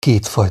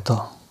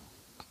Kétfajta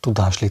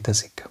tudás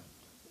létezik.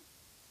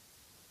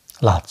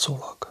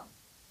 Látszólag.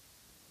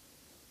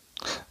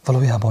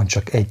 Valójában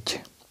csak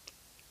egy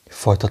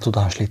fajta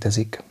tudás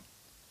létezik.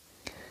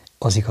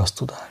 Az igaz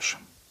tudás.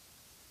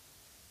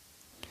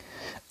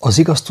 Az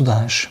igaz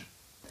tudás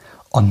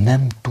a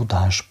nem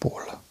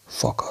tudásból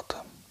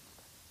fakad.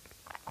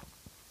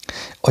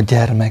 A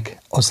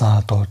gyermek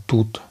azáltal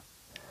tud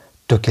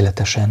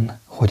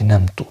tökéletesen, hogy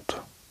nem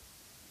tud.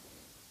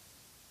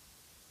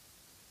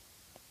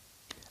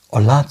 A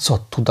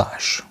látszat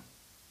tudás,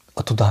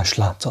 a tudás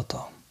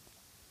látszata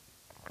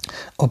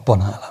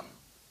abban áll,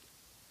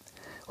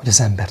 hogy az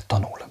ember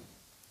tanul,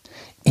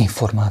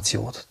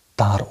 információt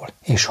tárol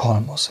és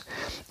halmoz,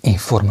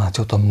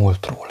 információt a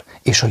múltról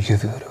és a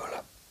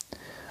jövőről,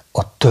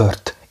 a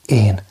tört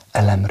én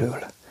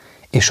elemről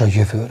és a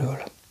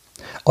jövőről,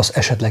 az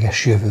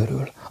esetleges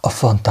jövőről, a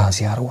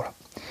fantáziáról,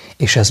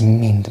 és ez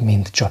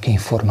mind-mind csak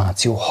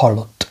információ,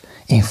 hallott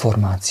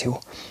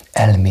információ,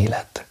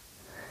 elmélet,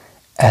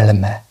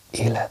 elme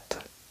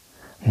élet,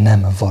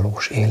 nem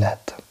valós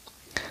élet,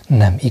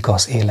 nem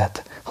igaz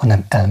élet,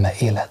 hanem elme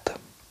élet.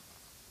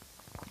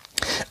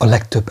 A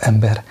legtöbb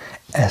ember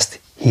ezt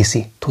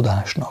hiszi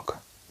tudásnak.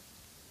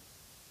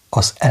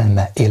 Az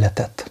elme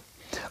életet,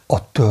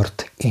 a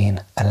tört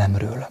én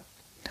elemről,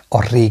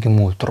 a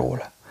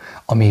régmúltról,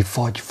 ami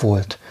vagy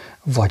volt,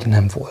 vagy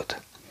nem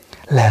volt.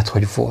 Lehet,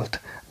 hogy volt,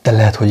 de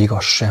lehet, hogy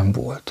igaz sem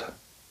volt.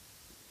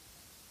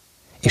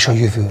 És a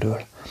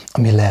jövőről,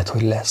 ami lehet,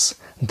 hogy lesz,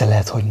 de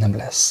lehet, hogy nem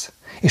lesz.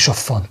 És a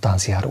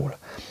fantáziáról,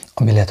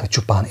 ami lehet, hogy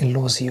csupán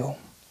illúzió.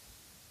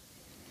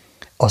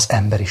 Az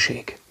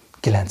emberiség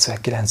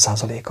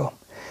 99%-a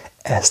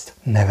ezt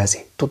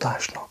nevezi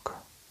tudásnak.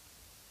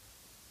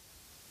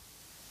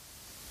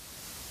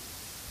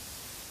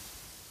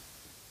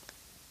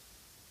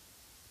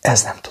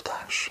 Ez nem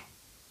tudás.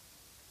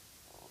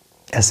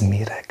 Ez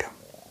méreg.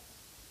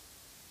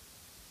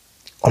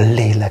 A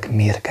lélek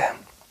mérge.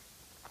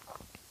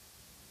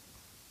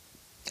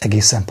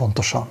 Egészen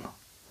pontosan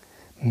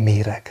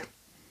méreg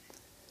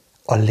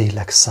a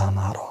lélek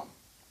számára.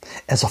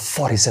 Ez a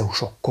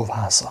farizeusok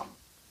kovásza,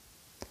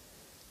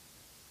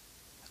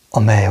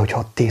 amely, hogyha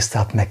a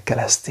tésztát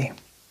megkeleszti,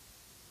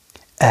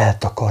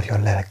 eltakarja a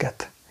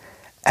lelket,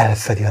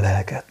 elfedi a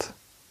lelket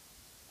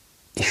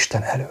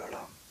Isten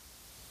elől.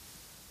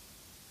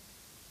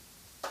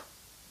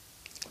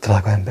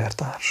 Drága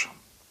embertárs,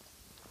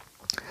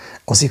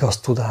 az igaz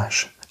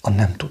tudás a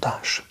nem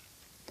tudás.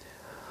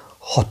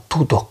 Ha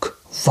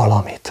tudok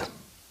valamit,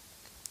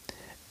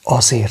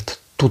 azért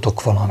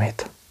tudok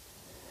valamit,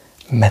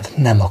 mert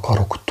nem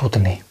akarok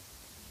tudni,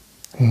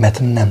 mert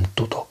nem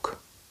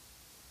tudok,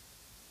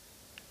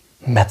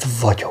 mert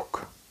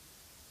vagyok.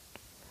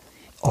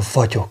 A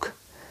vagyok,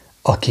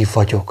 aki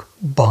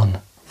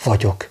vagyokban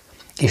vagyok,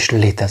 és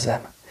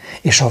létezem,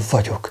 és a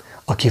vagyok,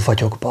 aki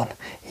vagyokban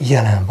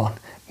jelen van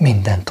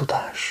minden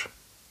tudás.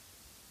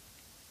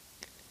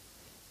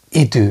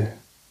 Idő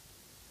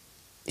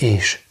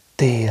és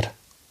tér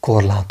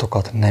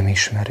korlátokat nem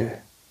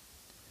ismerő,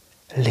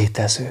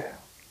 létező.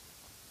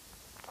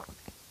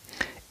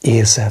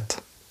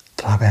 Érzed,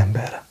 drága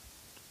ember,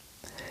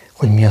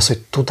 hogy mi az,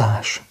 hogy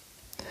tudás?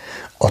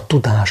 A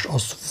tudás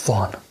az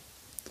van.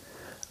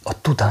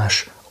 A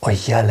tudás a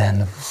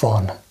jelen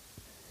van.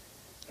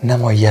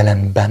 Nem a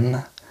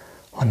jelenben,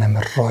 hanem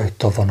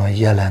rajta van a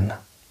jelen.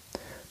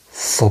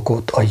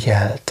 Fogod a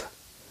jelt.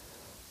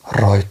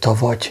 Rajta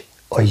vagy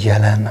a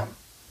jelen,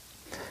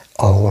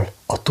 ahol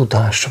a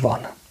tudás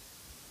van.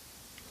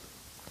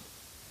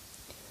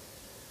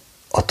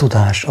 A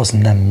tudás az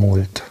nem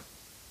múlt,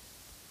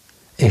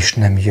 és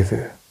nem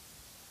jövő,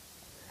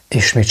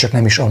 és még csak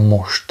nem is a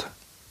most,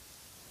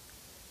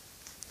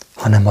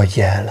 hanem a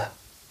jel,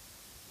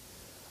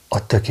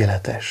 a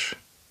tökéletes,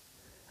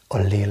 a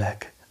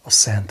lélek, a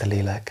szent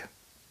lélek,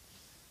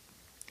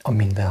 a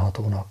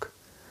mindenhatónak,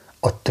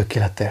 a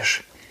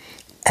tökéletes,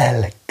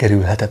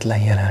 elkerülhetetlen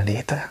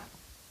jelenléte.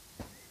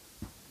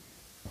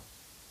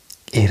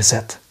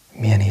 Érzed,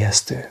 milyen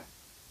ijesztő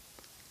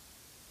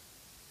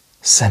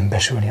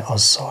szembesülni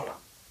azzal,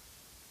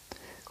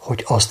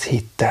 hogy azt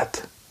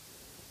hitted,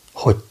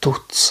 hogy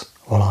tudsz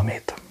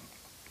valamit,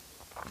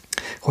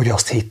 hogy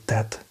azt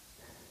hitted,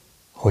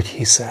 hogy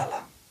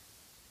hiszel.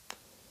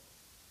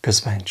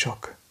 Közben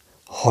csak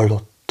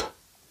hallott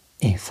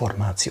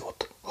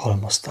információt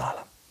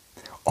halmoztál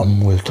a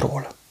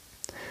múltról,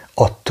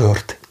 a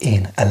tört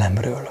én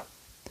elemről,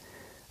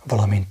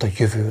 valamint a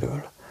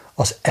jövőről,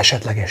 az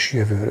esetleges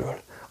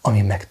jövőről,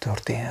 ami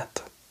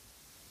megtörténhet.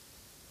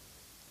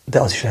 De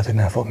az is lehet, hogy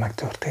nem fog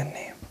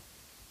megtörténni.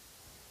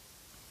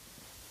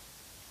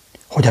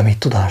 Hogy amit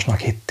tudásnak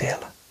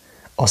hittél,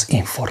 az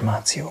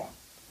információ,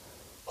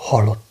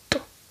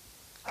 halott,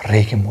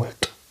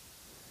 régmúlt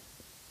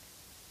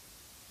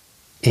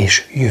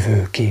és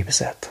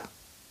jövőképzet,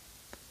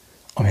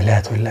 ami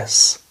lehet, hogy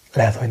lesz,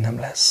 lehet, hogy nem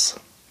lesz.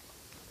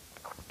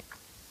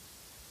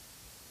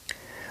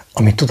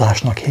 Amit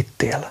tudásnak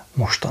hittél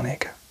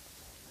mostanig,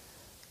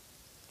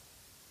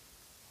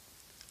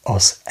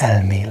 az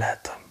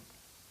elmélet,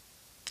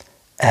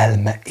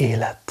 elme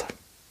élet,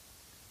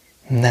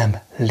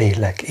 nem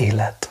lélek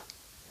élet,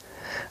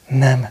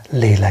 nem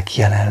lélek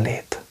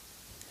jelenlét,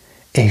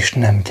 és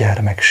nem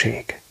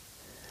gyermekség,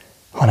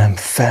 hanem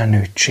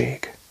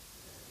felnőttség,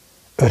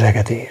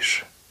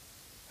 öregedés,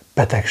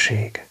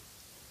 betegség,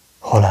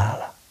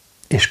 halál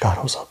és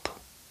kárhozat.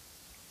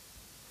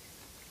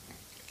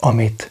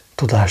 Amit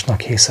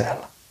tudásnak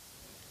hiszel,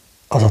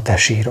 az a te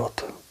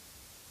sírod,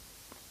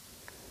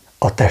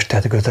 a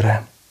tested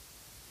gödre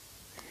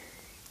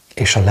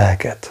és a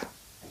lelked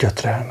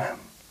gyötrelme.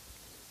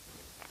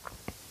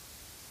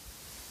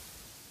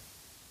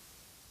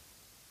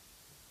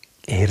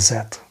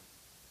 Érzed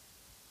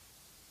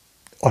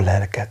a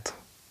lelket,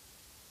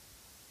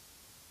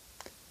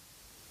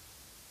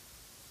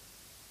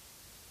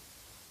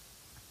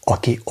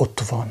 aki ott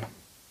van,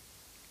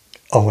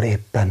 ahol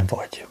éppen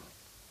vagy,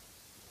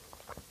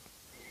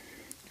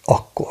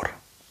 akkor,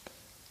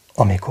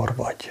 amikor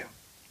vagy,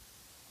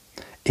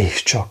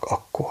 és csak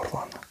akkor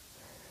van,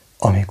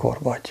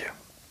 amikor vagy,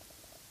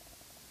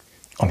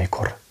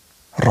 amikor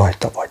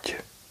rajta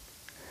vagy,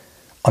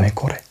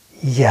 amikor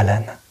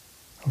jelen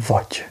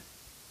vagy,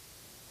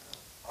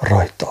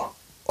 rajta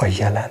a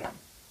jelen,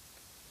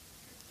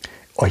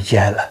 a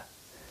jel,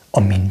 a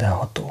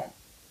mindenható,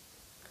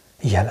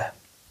 jele,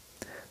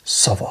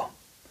 szava,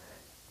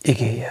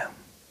 igéje.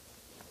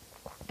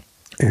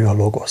 Ő a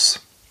logosz,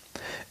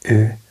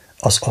 ő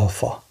az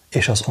alfa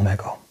és az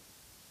omega,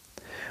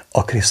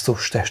 a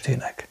Krisztus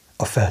testének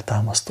a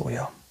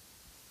feltámasztója.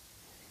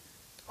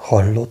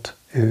 Hallod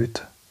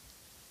őt?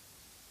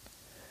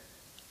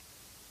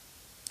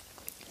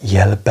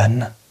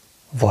 Jelben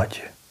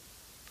vagy,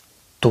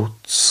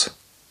 tudsz,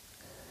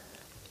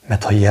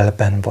 mert ha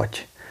jelben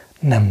vagy,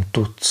 nem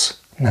tudsz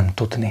nem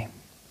tudni.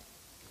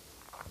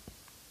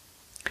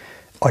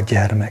 A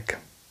gyermek,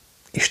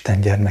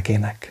 Isten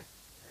gyermekének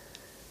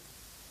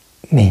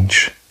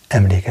nincs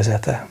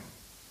emlékezete,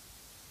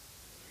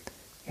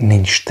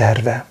 nincs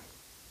terve,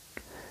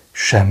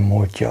 sem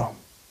múltja,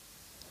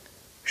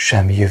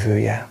 sem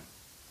jövője.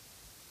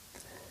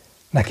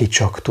 Neki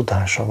csak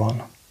tudása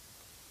van.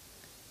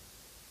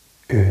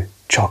 Ő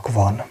csak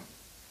van.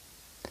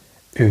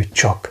 Ő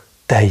csak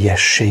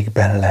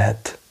teljességben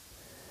lehet.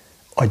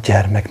 A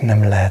gyermek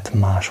nem lehet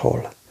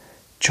máshol,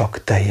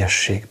 csak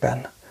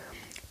teljességben,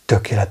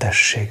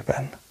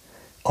 tökéletességben,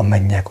 a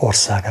mennyek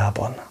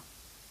országában.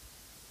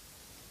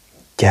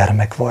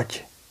 Gyermek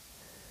vagy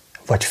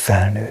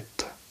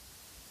felnőtt.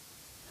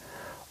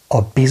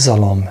 A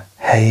bizalom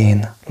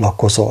helyén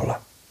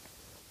lakozol,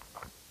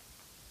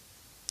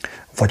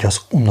 vagy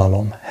az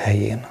unalom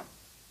helyén,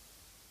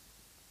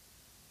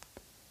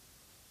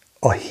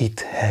 a hit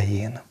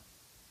helyén,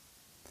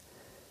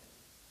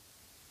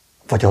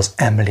 vagy az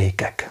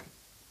emlékek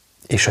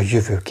és a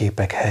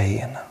jövőképek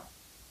helyén.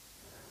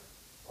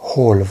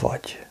 Hol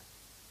vagy?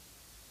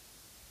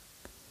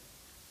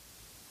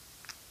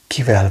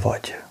 Kivel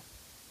vagy?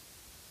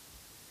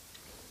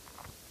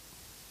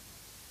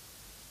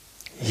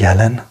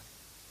 Jelen,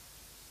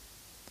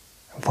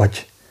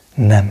 vagy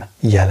nem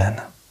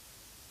jelen?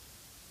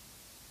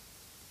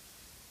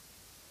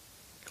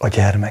 A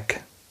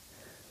gyermek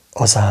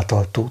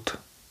azáltal tud,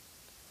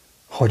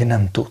 hogy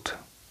nem tud,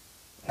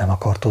 nem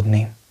akar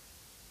tudni,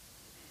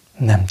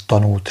 nem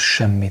tanult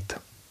semmit.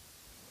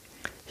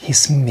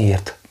 Hisz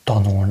miért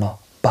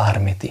tanulna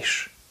bármit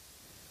is?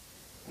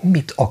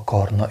 Mit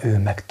akarna ő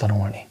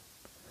megtanulni?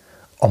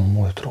 A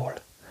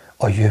múltról,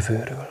 a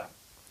jövőről.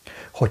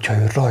 Hogyha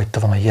ő rajta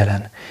van a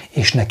jelen,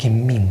 és neki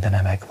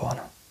mindene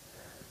megvan.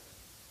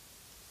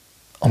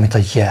 Amit a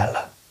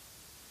jel,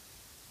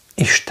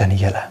 Isten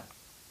jele,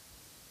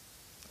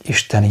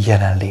 Isten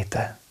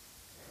jelenléte,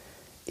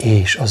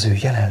 és az ő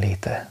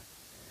jelenléte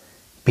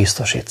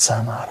biztosít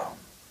számára.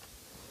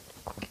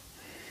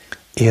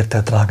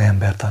 Érted, drága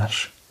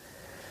embertárs,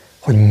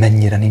 hogy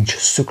mennyire nincs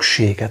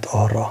szükséged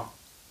arra,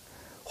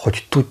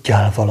 hogy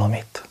tudjál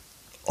valamit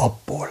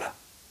abból,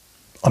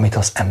 amit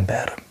az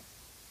ember,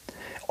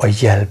 a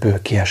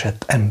jelből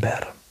kiesett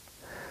ember,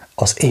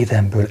 az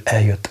édenből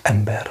eljött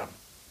ember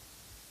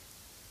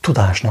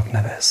tudásnak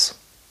nevez.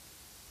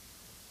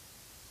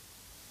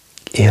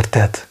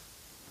 Érted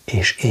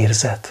és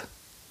érzed,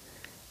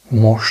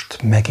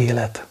 most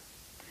megéled,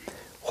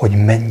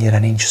 hogy mennyire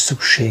nincs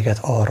szükséged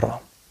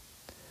arra,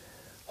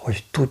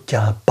 hogy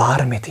tudjál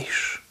bármit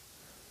is,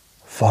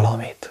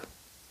 valamit,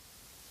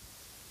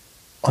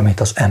 amit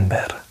az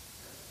ember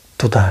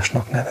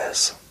tudásnak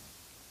nevez.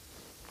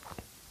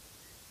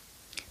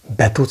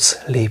 Be tudsz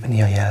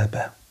lépni a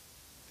jelbe.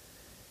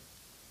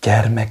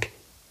 Gyermek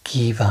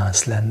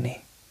kívánsz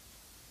lenni.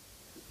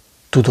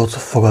 Tudod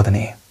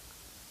fogadni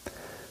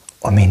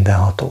a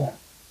mindenható,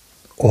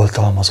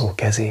 oltalmazó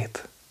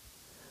kezét,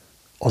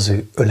 az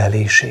ő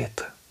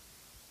ölelését.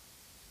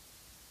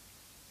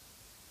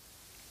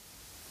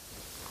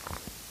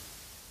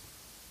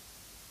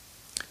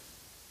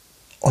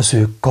 Az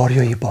ő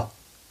karjaiba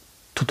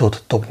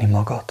tudod dobni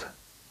magad.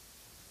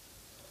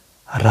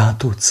 Rá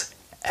tudsz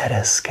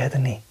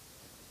ereszkedni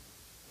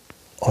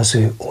az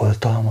ő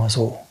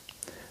oltalmazó,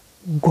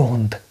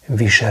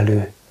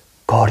 gondviselő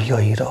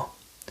karjaira,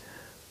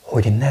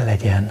 hogy ne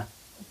legyen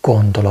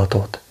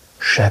gondolatot,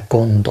 se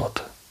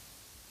gondot,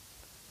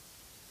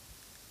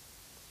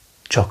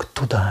 csak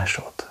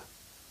tudásod.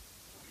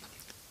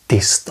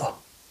 Tiszta,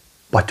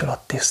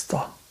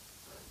 tiszta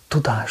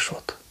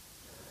tudásod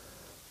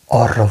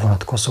arra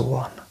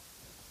vonatkozóan,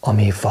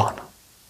 ami van.